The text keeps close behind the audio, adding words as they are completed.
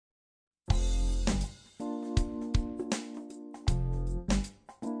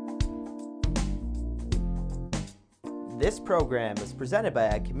This program is presented by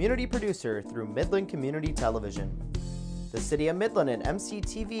a community producer through Midland Community Television. The City of Midland and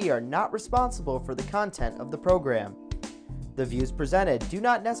MCTV are not responsible for the content of the program. The views presented do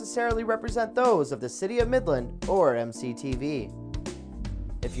not necessarily represent those of the City of Midland or MCTV.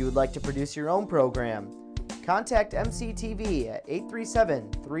 If you would like to produce your own program, contact MCTV at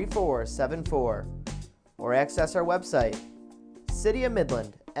 837-3474 or access our website,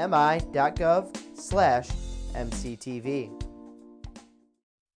 cityofmidlandmi.gov/MCTV.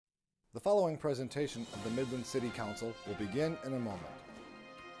 The following presentation of the Midland City Council will begin in a moment.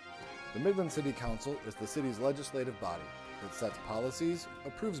 The Midland City Council is the city's legislative body that sets policies,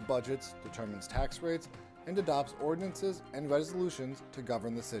 approves budgets, determines tax rates, and adopts ordinances and resolutions to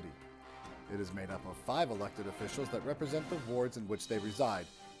govern the city. It is made up of 5 elected officials that represent the wards in which they reside,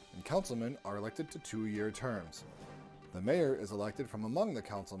 and councilmen are elected to 2-year terms. The mayor is elected from among the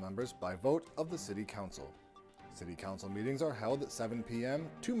council members by vote of the City Council. City Council meetings are held at 7 p.m.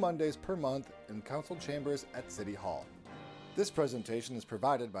 2 Mondays per month in council chambers at City Hall. This presentation is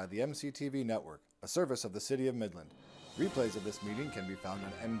provided by the MCTV Network, a service of the City of Midland. Replays of this meeting can be found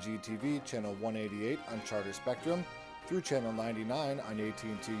on MGTV Channel 188 on Charter Spectrum, through Channel 99 on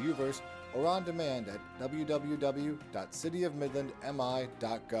AT&T Uverse, or on demand at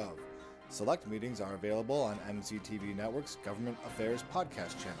www.cityofmidlandmi.gov. Select meetings are available on MCTV Network's Government Affairs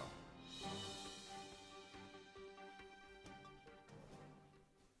podcast channel.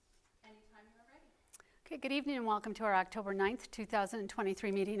 Okay, good evening and welcome to our October 9th,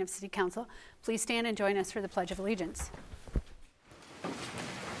 2023 meeting of City Council. Please stand and join us for the Pledge of Allegiance.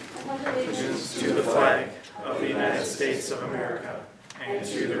 Allegiance to the flag of the United States of America and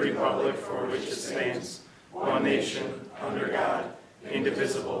to the republic for which it stands, one nation, under God,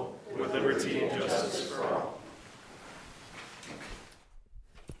 indivisible, with liberty and justice for all.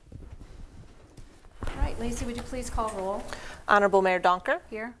 All right, Lacey, would you please call roll? Honorable Mayor Donker.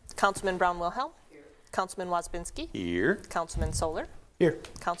 Here. Councilman Brown-Wilhelm. Here. Councilman Wasbinski. Here. Councilman Solar. Here.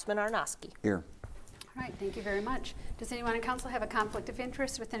 Councilman Arnosky. Here. All right, thank you very much. Does anyone in council have a conflict of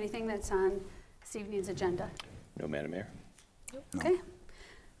interest with anything that's on this evening's agenda? No, Madam Mayor. Okay.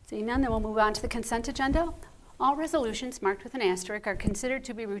 Seeing none, then we'll move on to the consent agenda. All resolutions marked with an asterisk are considered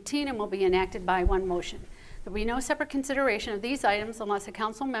to be routine and will be enacted by one motion. There will be no separate consideration of these items unless a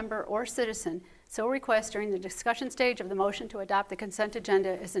council member or citizen so requests during the discussion stage of the motion to adopt the consent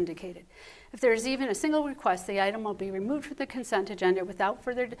agenda is indicated. If there is even a single request, the item will be removed from the consent agenda without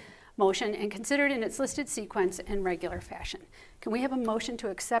further motion and considered in its listed sequence in regular fashion. Can we have a motion to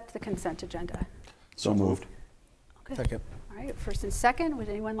accept the consent agenda? So moved. Okay. Second. All right, first and second. Would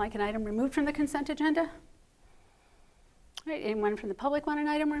anyone like an item removed from the consent agenda? All right, anyone from the public want an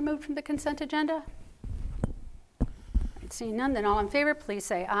item removed from the consent agenda? All right, seeing none, then all in favor, please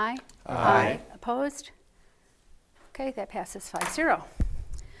say aye. Aye. Opposed? Okay, that passes 5-0. All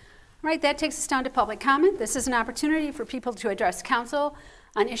right, that takes us down to public comment. This is an opportunity for people to address council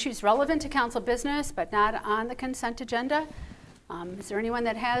on issues relevant to council business, but not on the consent agenda. Is there anyone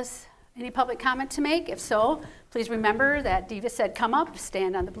that has any public comment to make? If so, please remember that Diva said come up,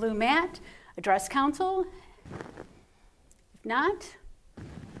 stand on the blue mat, address council. If not,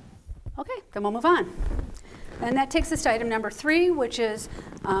 okay, then we'll move on. And that takes us to item number 3, which is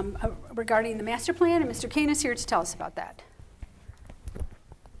regarding the master plan, and Mr. Kane is here to tell us about that.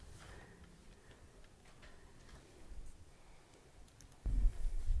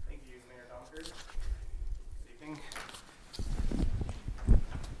 Thank you, Mayor Donker. Good evening.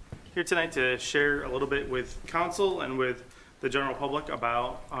 Here tonight to share a little bit with council and with the general public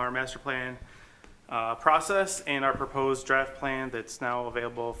about our master plan process and our proposed draft plan that's now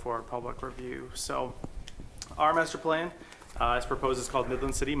available for public review. So our master plan as proposed is called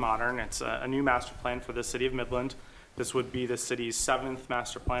Midland City Modern. It's a new master plan for the city of Midland. This would be the city's 7th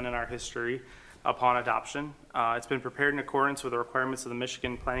master plan in our history upon adoption. It's been prepared in accordance with the requirements of the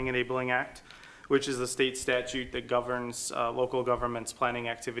Michigan Planning Enabling Act, which is the state statute that governs local governments' planning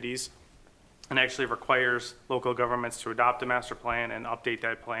activities and actually requires local governments to adopt a master plan and update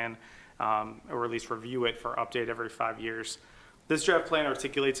that plan, or at least review it for update every 5 years. This draft plan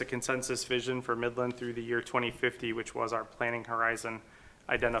articulates a consensus vision for Midland through the year 2050, which was our planning horizon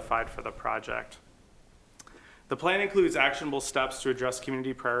identified for the project. The plan includes actionable steps to address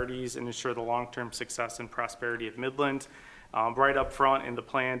community priorities and ensure the long-term success and prosperity of Midland. Right up front in the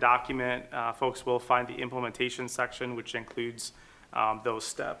plan document, folks will find the implementation section, which includes those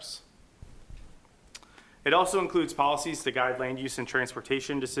steps. It also includes policies to guide land use and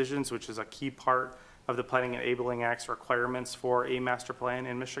transportation decisions, which is a key part of the Planning Enabling Act's requirements for a master plan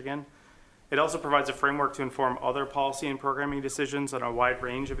in Michigan. It also provides a framework to inform other policy and programming decisions on a wide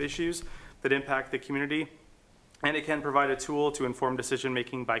range of issues that impact the community. and it can provide a tool to inform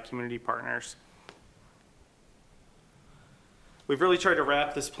decision-making by community partners. We've really tried to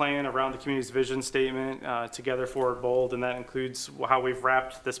wrap this plan around the community's vision statement, Together Forward Bold, and that includes how we've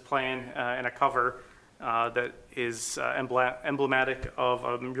wrapped this plan in a cover that is emblematic of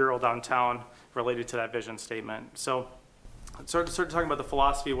a mural downtown related to that vision statement. So start talking about the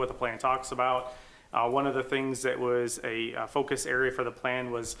philosophy of what the plan talks about. One of the things that was a focus area for the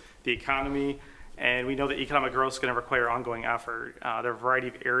plan was the economy, and we know that economic growth is going to require ongoing effort. There are a variety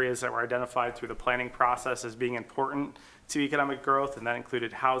of areas that were identified through the planning process as being important to economic growth, and that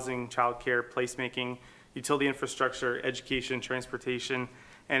included housing, childcare, placemaking, utility infrastructure, education, transportation,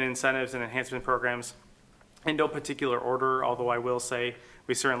 and incentives and enhancement programs. In no particular order, although I will say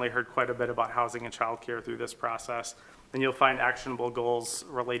we certainly heard quite a bit about housing and childcare through this process. And you'll find actionable goals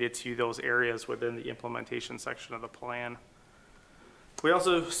related to those areas within the implementation section of the plan. We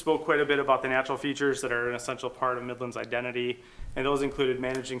also spoke quite a bit about the natural features that are an essential part of Midland's identity, and those included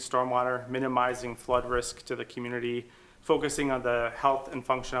managing stormwater, minimizing flood risk to the community, focusing on the health and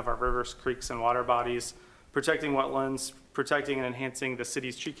function of our rivers, creeks, and water bodies, protecting wetlands, protecting and enhancing the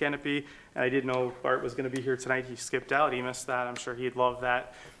city's tree canopy. And I didn't know Bart was going to be here tonight. He skipped out. He missed that. I'm sure he'd love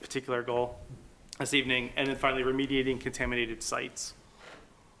that particular goal this evening. And then finally, remediating contaminated sites.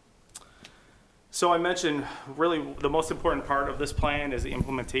 So I mentioned really the most important part of this plan is the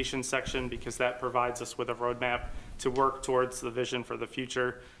implementation section, because that provides us with a roadmap to work towards the vision for the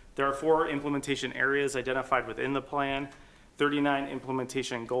future. There are 4 implementation areas identified within the plan, 39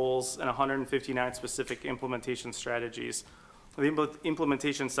 implementation goals, and 159 specific implementation strategies. The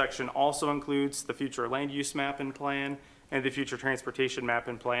implementation section also includes the future land use map and plan and the future transportation map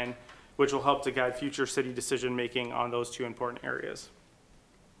and plan, which will help to guide future city decision making on those 2 important areas.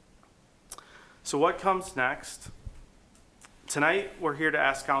 So what comes next? Tonight, we're here to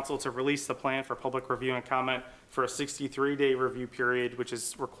ask council to release the plan for public review and comment for a 63-day review period, which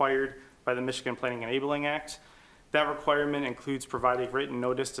is required by the Michigan Planning Enabling Act. That requirement includes providing written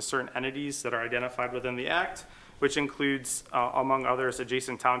notice to certain entities that are identified within the act, which includes, among others,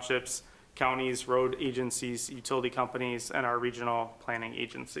 adjacent townships, counties, road agencies, utility companies, and our regional planning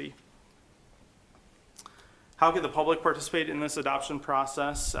agency. How can the public participate in this adoption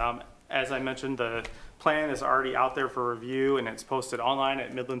process? As I mentioned, the plan is already out there for review, and it's posted online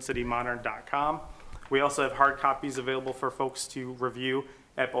at midlandcitymodern.com. We also have hard copies available for folks to review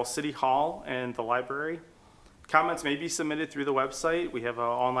at both City Hall and the library. Comments may be submitted through the website. We have an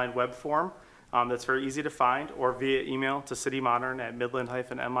online web form that's very easy to find, or via email to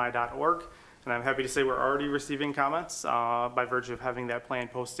citymodern@midland-mi.org. And I'm happy to say we're already receiving comments by virtue of having that plan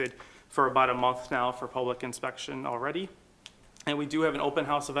posted for about a month now for public inspection already. And we do have an open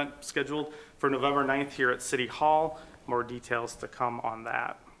house event scheduled for November 9th here at City Hall. More details to come on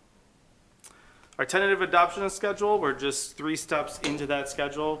that. Our tentative adoption schedule, we're just 3 steps into that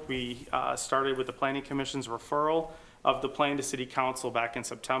schedule. We started with the Planning Commission's referral of the plan to City Council back in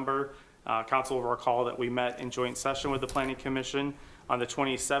September. Council will recall that we met in joint session with the Planning Commission on the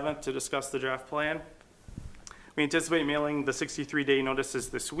 27th to discuss the draft plan. We anticipate mailing the 63-day notices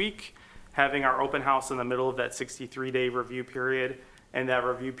this week, having our open house in the middle of that 63-day review period, and that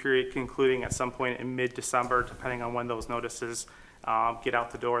review period concluding at some point in mid-December, depending on when those notices get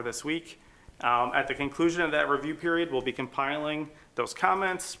out the door this week. At the conclusion of that review period, we'll be compiling those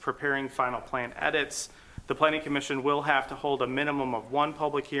comments, preparing final plan edits. The Planning Commission will have to hold a minimum of 1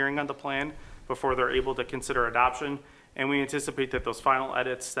 public hearing on the plan before they're able to consider adoption, and we anticipate that those final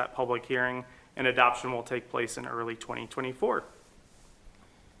edits, that public hearing, and adoption will take place in early 2024.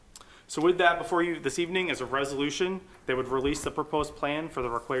 So with that, before you this evening is a resolution that would release the proposed plan for the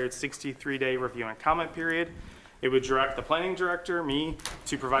required 63-day review and comment period. It would direct the planning director, me,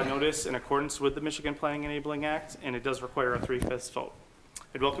 to provide notice in accordance with the Michigan Planning Enabling Act, and it does require a 3/5 vote.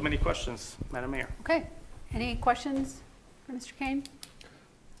 I'd welcome any questions, Madam Mayor. Okay. Any questions for Mr. Kane?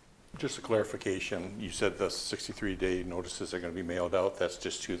 Just a clarification, you said the 63-day notices are going to be mailed out. That's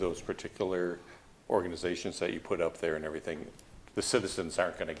just to those particular organizations that you put up there and everything. The citizens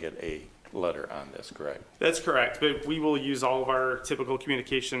aren't going to get a letter on this, correct? That's correct, but we will use all of our typical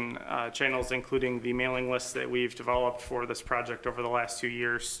communication channels, including the mailing list that we've developed for this project over the last 2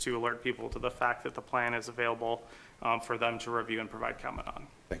 years to alert people to the fact that the plan is available for them to review and provide comment on.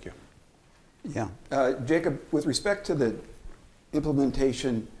 Thank you. Yeah. Jacob, with respect to the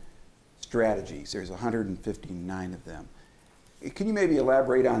implementation strategies, there's 159 of them. Can you maybe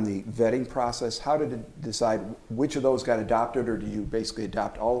elaborate on the vetting process? How did it decide which of those got adopted, or do you basically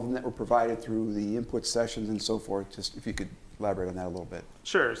adopt all of them that were provided through the input sessions and so forth? Just if you could elaborate on that a little bit.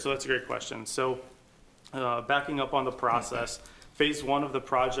 Sure, so that's a great question. So backing up on the process, phase 1 of the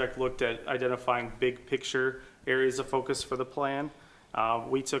project looked at identifying big picture areas of focus for the plan.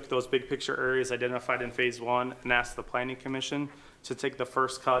 We took those big picture areas identified in phase 1 and asked the Planning Commission to take the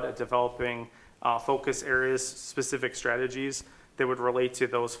first cut at developing focus areas, specific strategies that would relate to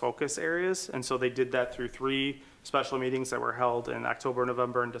those focus areas. And so they did that through 3 special meetings that were held in October,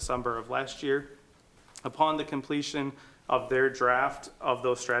 November, and December of last year. Upon the completion of their draft of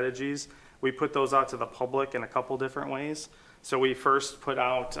those strategies, we put those out to the public in a couple different ways. So we first put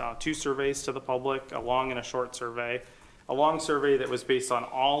out 2 surveys to the public, a long and a short survey. A long survey that was based on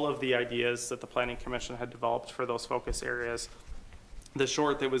all of the ideas that the Planning Commission had developed for those focus areas. The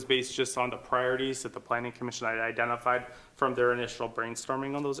short that was based just on the priorities that the Planning Commission had identified from their initial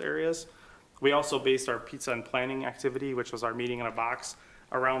brainstorming on those areas. We also based our pizza and planning activity, which was our meeting in a box,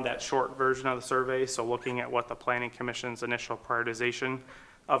 around that short version of the survey. So looking at what the Planning Commission's initial prioritization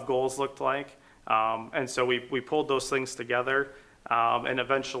of goals looked like. And so we pulled those things together and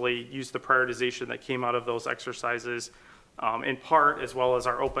eventually used the prioritization that came out of those exercises. In part, as well as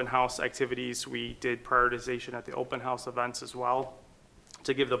our open house activities, we did prioritization at the open house events as well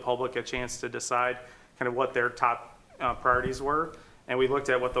to give the public a chance to decide kind of what their top priorities were. And we looked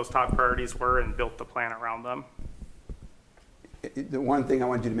at what those top priorities were and built the plan around them. The one thing I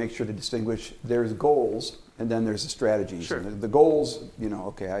want you to make sure to distinguish, there's goals and then there's the strategies. Sure. And the goals, you know,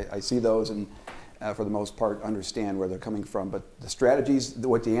 okay, I see those and for the most part understand where they're coming from, but the strategies,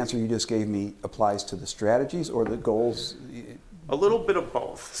 what the answer you just gave me applies to the strategies or the goals? A little bit of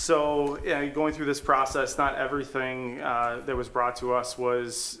both. So going through this process, not everything that was brought to us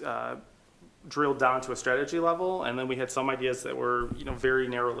was drilled down to a strategy level, and then we had some ideas that were very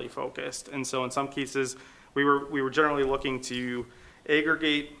narrowly focused. And so in some cases, we were generally looking to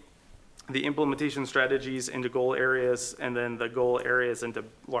aggregate the implementation strategies into goal areas, and then the goal areas into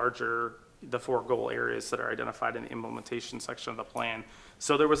the 4 goal areas that are identified in the implementation section of the plan.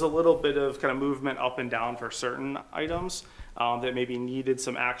 So there was a little bit of kind of movement up and down for certain items that maybe needed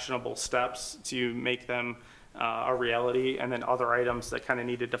some actionable steps to make them a reality, and then other items that kind of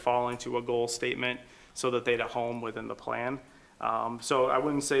needed to fall into a goal statement so that they'd a home within the plan. So I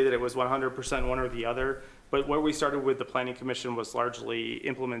wouldn't say that it was 100% one or the other, but where we started with the Planning Commission was largely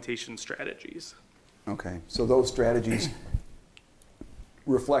implementation strategies. Okay, so those strategies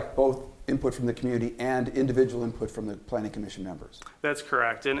reflect both input from the community and individual input from the Planning Commission members. That's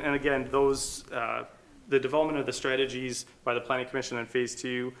correct. And again, those the development of the strategies by the Planning Commission in phase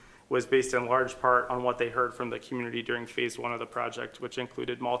 2 was based in large part on what they heard from the community during phase 1 of the project, which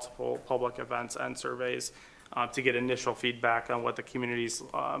included multiple public events and surveys to get initial feedback on what the community's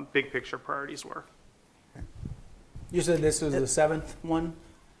big picture priorities were. You said this was the 7th one.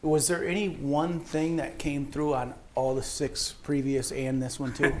 Was there any one thing that came through on all the 6 previous and this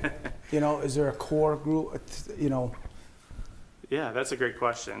one too? Is there a core group, Yeah, that's a great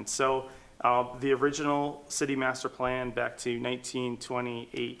question. So the original city master plan back to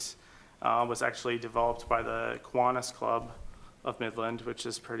 1928 was actually developed by the Kiwanis Club of Midland, which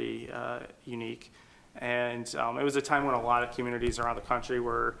is pretty unique. And it was a time when a lot of communities around the country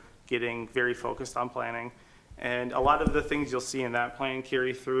were getting very focused on planning. And a lot of the things you'll see in that plan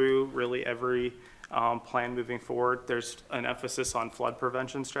carry through really every plan moving forward. There's an emphasis on flood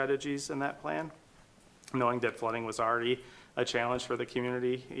prevention strategies in that plan, knowing that flooding was already a challenge for the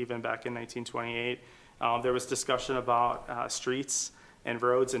community even back in 1928. There was discussion about streets and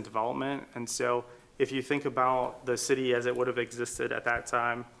roads and development. And so if you think about the city as it would have existed at that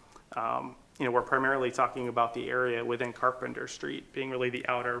time, we're primarily talking about the area within Carpenter Street being really the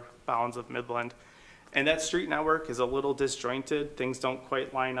outer bounds of Midland. And that street network is a little disjointed. Things don't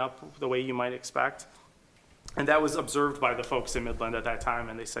quite line up the way you might expect. And that was observed by the folks in Midland at that time.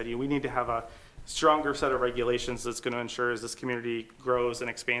 And they said, we need to have a stronger set of regulations that's going to ensure as this community grows and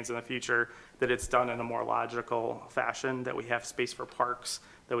expands in the future that it's done in a more logical fashion, that we have space for parks,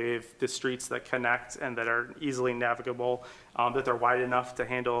 that we have the streets that connect and that are easily navigable, that they're wide enough to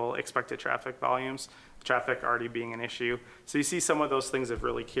handle expected traffic volumes, traffic already being an issue. So you see some of those things have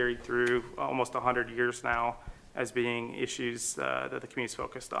really carried through almost 100 years now as being issues that the community's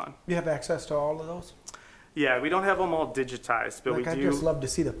focused on. you have access to all of those? Yeah, we don't have them all digitized, but Like, we I'd do. just love to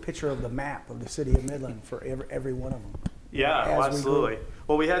see the picture of the map of the city of Midland for every one of them. Yeah, well, as we grow. absolutely.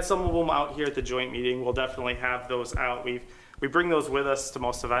 Well, we had some of them out here at the joint meeting. We'll definitely have those out. We bring those with us to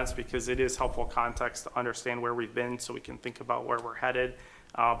most events because it is helpful context to understand where we've been so we can think about where we're headed.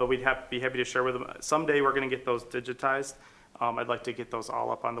 But we'd be happy to share with them. Someday we're going to get those digitized. I'd like to get those all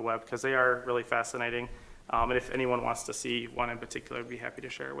up on the web because they are really fascinating. And if anyone wants to see one in particular, I'd be happy to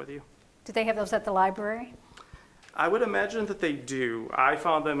share it with you. Do they have those at the library? I would imagine that they do. I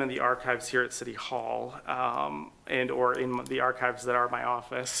found them in the archives here at City Hall, and or in the archives that are my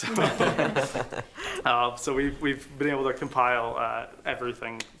office. So we've been able to compile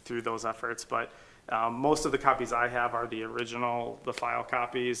everything through those efforts, but most of the copies I have are the original, the file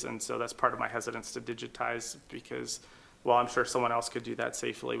copies, and so that's part of my hesitance to digitize because, well, I'm sure someone else could do that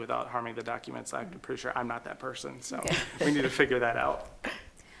safely without harming the documents. I'm pretty sure I'm not that person, so we need to figure that out.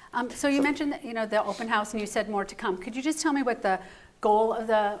 So you mentioned that, the open house, and you said more to come. Could you just tell me what the goal of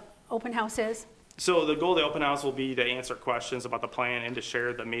the open house is? So the goal of the open house will be to answer questions about the plan and to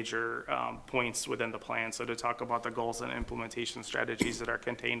share the major points within the plan. So to talk about the goals and implementation strategies that are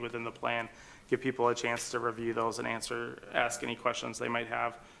contained within the plan, give people a chance to review those and ask any questions they might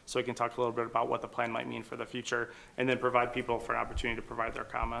have, so we can talk a little bit about what the plan might mean for the future, and then provide people for an opportunity to provide their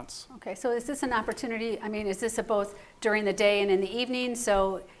comments. Okay, so is this an opportunity, is this both during the day and in the evening?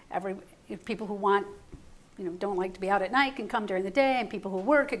 So if people who want, don't like to be out at night can come during the day, and people who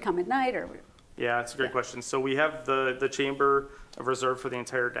work can come at night, or? Yeah, that's a great question. So we have the chamber reserved for the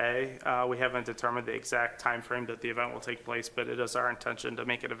entire day. We haven't determined the exact time frame that the event will take place, but it is our intention to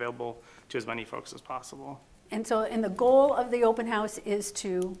make it available to as many folks as possible. And the goal of the open house is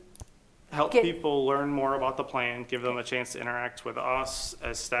to help people learn more about the plan, give them a chance to interact with us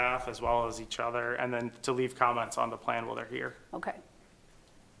as staff as well as each other, and then to leave comments on the plan while they're here. Okay.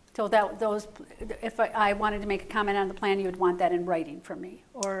 So if I wanted to make a comment on the plan, you would want that in writing from me?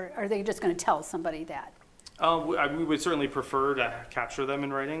 Or are they just going to tell somebody that? We would certainly prefer to capture them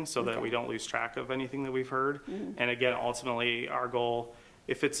in writing so that we don't lose track of anything that we've heard. Mm-hmm. And again, ultimately, our goal,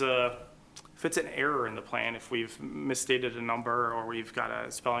 if it's an error in the plan, if we've misstated a number or we've got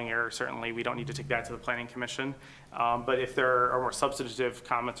a spelling error, certainly we don't need to take that to the Planning Commission. But if there are more substantive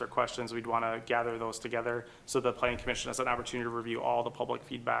comments or questions, we'd want to gather those together so the Planning Commission has an opportunity to review all the public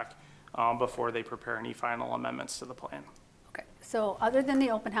feedback before they prepare any final amendments to the plan. Okay, so other than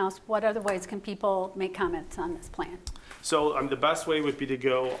the open house, what other ways can people make comments on this plan? So the best way would be to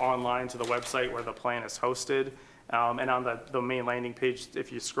go online to the website where the plan is hosted. And on the main landing page,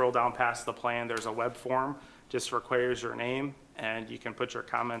 if you scroll down past the plan, there's a web form, just requires your name, and you can put your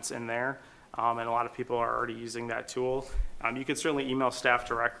comments in there. And a lot of people are already using that tool. You can certainly email staff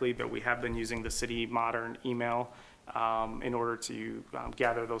directly, but we have been using the City Modern email in order to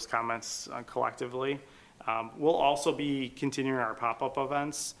gather those comments collectively. We'll also be continuing our pop-up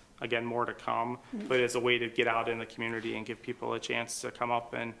events. Again, more to come, but it's a way to get out in the community and give people a chance to come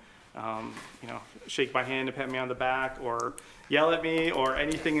up and shake my hand and pat me on the back or yell at me or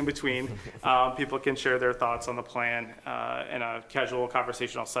anything in between. People can share their thoughts on the plan in a casual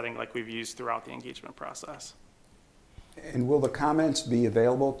conversational setting like we've used throughout the engagement process. And will the comments be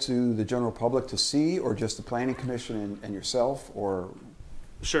available to the general public to see, or just the Planning Commission and yourself, or?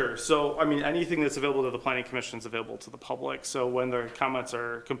 Sure. So, anything that's available to the Planning Commission is available to the public. So when the comments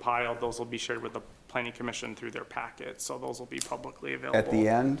are compiled, those will be shared with the Planning Commission through their packet. So those will be publicly available. At the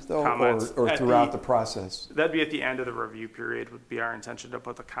end, though, comments. or throughout the process? That'd be at the end of the review period would be our intention to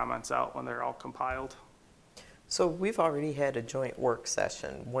put the comments out when they're all compiled. So we've already had a joint work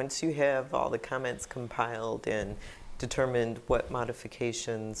session. Once you have all the comments compiled and determined what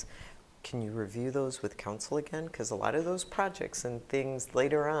modifications, can you review those with council again? Because a lot of those projects and things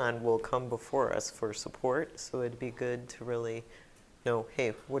later on will come before us for support. So it'd be good to really know,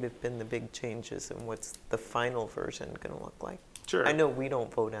 hey, what have been the big changes and what's the final version going to look like? Sure. I know we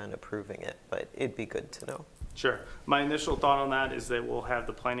don't vote on approving it, but it'd be good to know. Sure. My initial thought on that is that we'll have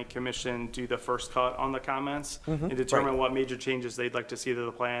the Planning Commission do the first cut on the comments and determine what major changes they'd like to see to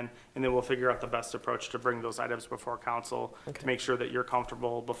the plan, and then we'll figure out the best approach to bring those items before council to make sure that you're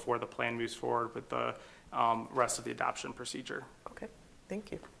comfortable before the plan moves forward with the rest of the adoption procedure. Okay, thank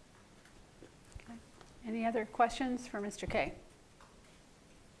you. Okay. Any other questions for Mr. Kay?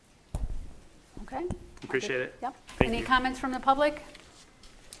 Okay. Appreciate it. Yep. Thank Any you. comments from the public?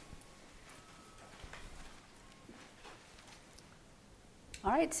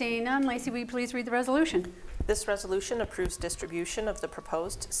 All right, seeing none, Lacey, will you please read the resolution? This resolution approves distribution of the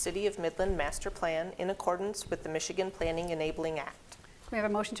proposed City of Midland Master Plan in accordance with the Michigan Planning Enabling Act. Can we have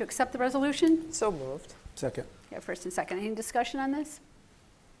a motion to accept the resolution? So moved. Second. Yeah, first and second. Any discussion on this?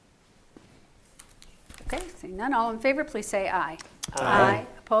 Okay, seeing none, all in favor, please say aye. Aye.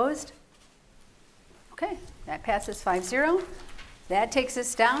 Opposed? Okay, that passes 5-0. That takes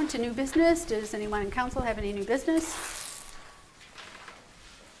us down to new business. Does anyone in council have any new business?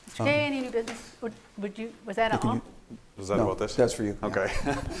 Mr. Kay, any new business? Was that all? Was that No, about this? that's for you. Okay.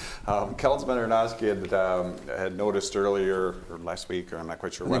 Councilman Arnowski had noticed earlier, or last week, or I'm not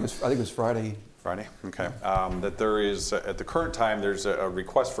quite sure when. I think it was Friday Friday, okay. That there is, at the current time, there's a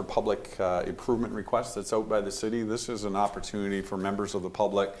request for public improvement request that's out by the city. This is an opportunity for members of the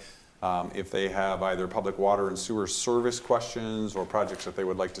public, if they have either public water and sewer service questions or projects that they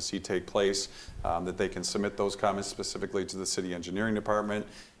would like to see take place, that they can submit those comments specifically to the city engineering department.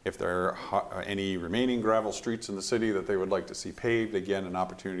 If there are any remaining gravel streets in the city that they would like to see paved, again, an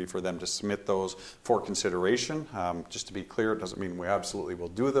opportunity for them to submit those for consideration. Just to be clear, it doesn't mean we absolutely will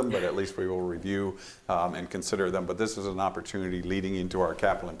do them, but at least we will review and consider them. But this is an opportunity leading into our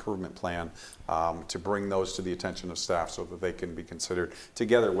capital improvement plan to bring those to the attention of staff so that they can be considered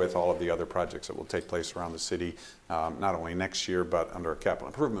together with all of the other projects that will take place around the city, not only next year, but under a capital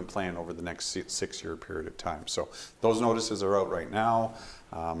improvement plan over the next 6-year period of time. So those notices are out right now.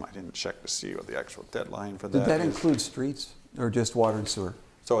 I didn't check to see what the actual deadline for that is. Did that include streets or just water and sewer?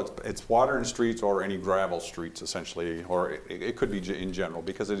 So it's water and streets or any gravel streets essentially, or it could be in general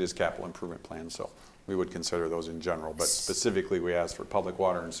because it is capital improvement plan. So we would consider those in general, but specifically we asked for public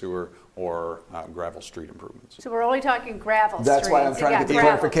water and sewer or gravel street improvements. So we're only talking gravel That's streets. why I'm trying to get the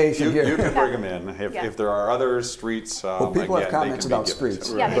gravel. clarification here. You can bring them in. Yeah. If there are other streets, Well, people again, have comments they can about be given.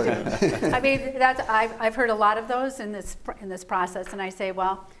 streets. Yeah, they do. I mean, I've heard a lot of those in this process, and I say,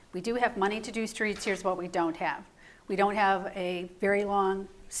 well, we do have money to do streets. Here's what we don't have. We don't have a very long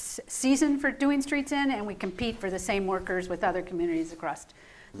season for doing streets in, and we compete for the same workers with other communities across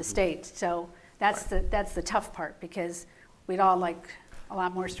the state. So that's the tough part, because we'd all like a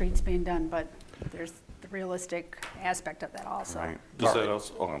lot more streets being done, but there's the realistic aspect of that also. Right. Does that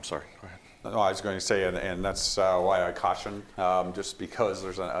also, oh, I'm sorry, go ahead. No, I was going to say, and that's why I caution, just because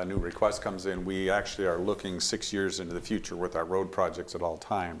there's a new request comes in, we actually are looking 6 years into the future with our road projects at all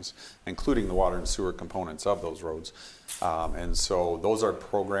times, including the water and sewer components of those roads. And so those are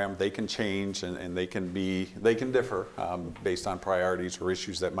programmed, they can change and they can differ based on priorities or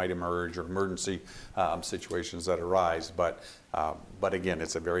issues that might emerge or emergency situations that arise. But again,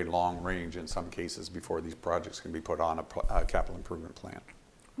 it's a very long range in some cases before these projects can be put on a capital improvement plan.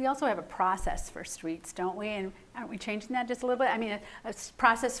 We also have a process for streets, don't we? And aren't we changing that just a little bit? I mean, a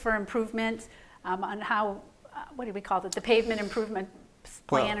process for improvement on how, what do we call it, the pavement improvement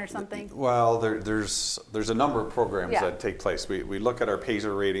plan or something? Well, there's a number of programs Yeah. that take place. We look at our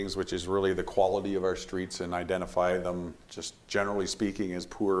PASER ratings, which is really the quality of our streets, and identify them, just generally speaking, as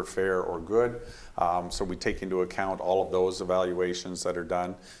poor, fair, or good. So we take into account all of those evaluations that are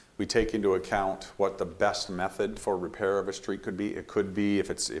done. We take into account what the best method for repair of a street could be. It could be, if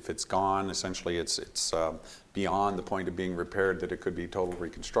it's gone, essentially it's beyond the point of being repaired, that it could be total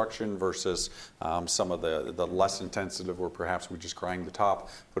reconstruction versus some of the less intensive, where perhaps we just grind the top,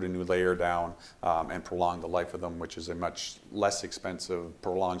 put a new layer down, and prolong the life of them, which is a much less expensive,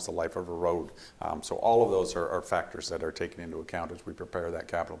 prolongs the life of a road. So all of those are factors that are taken into account as we prepare that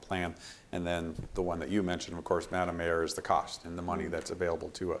capital plan. And then the one that you mentioned, of course, Madam Mayor, is the cost and the money that's available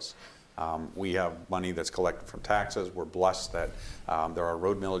to us. We have money that's collected from taxes. We're blessed that there are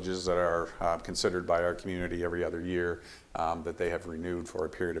road millages that are considered by our community every other year that they have renewed for a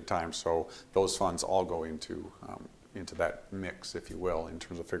period of time. So those funds all go into that mix, if you will, in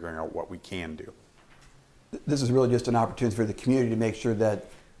terms of figuring out what we can do. This is really just an opportunity for the community to make sure that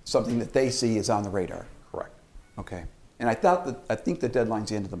something that they see is on the radar. Correct. Okay. And I think the deadline's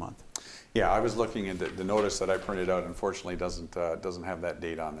the end of the month. Yeah, I was looking at the notice that I printed out. Unfortunately, doesn't have that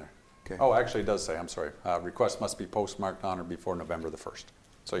date on there. Okay. Oh, actually, it does say. I'm sorry. Request must be postmarked on or before November the 1st.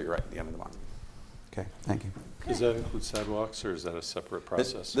 So you're right, the end of the month. Okay, thank you. Does that include sidewalks, or is that a separate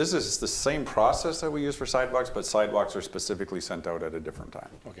process? This is the same process that we use for sidewalks, but sidewalks are specifically sent out at a different time.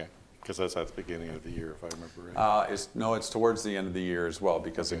 Okay, because that's at the beginning of the year, if I remember right. No, it's towards the end of the year as well,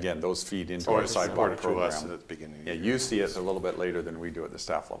 because again, those feed into our it's sidewalk reported to us program. at the beginning of the Yeah, year. you see it a little bit later than we do at the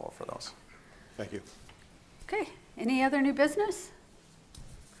staff level for those. Thank you. Okay, any other new business?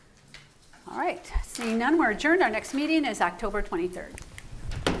 All right, seeing none, we're adjourned. Our next meeting is October 23rd.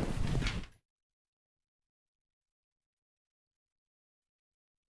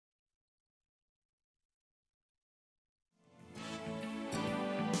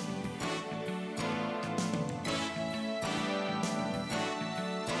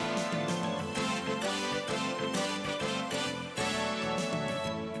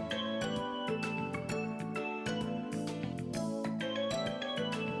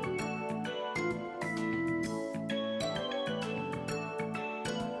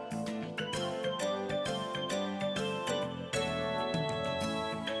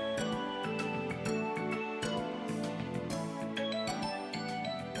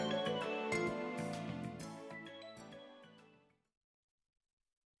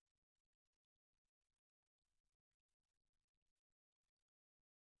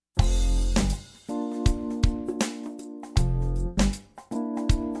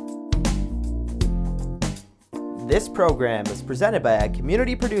 This program is presented by a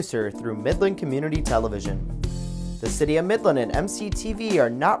community producer through Midland Community Television. The City of Midland and MCTV are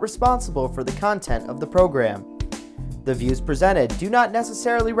not responsible for the content of the program. The views presented do not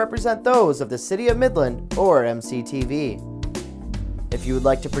necessarily represent those of the City of Midland or MCTV. If you would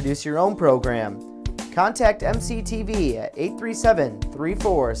like to produce your own program, contact MCTV at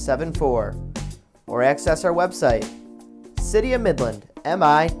 837-3474 or access our website,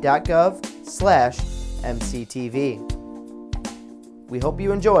 cityofmidlandmi.gov/MCTV. We hope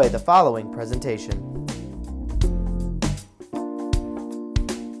you enjoy the following presentation.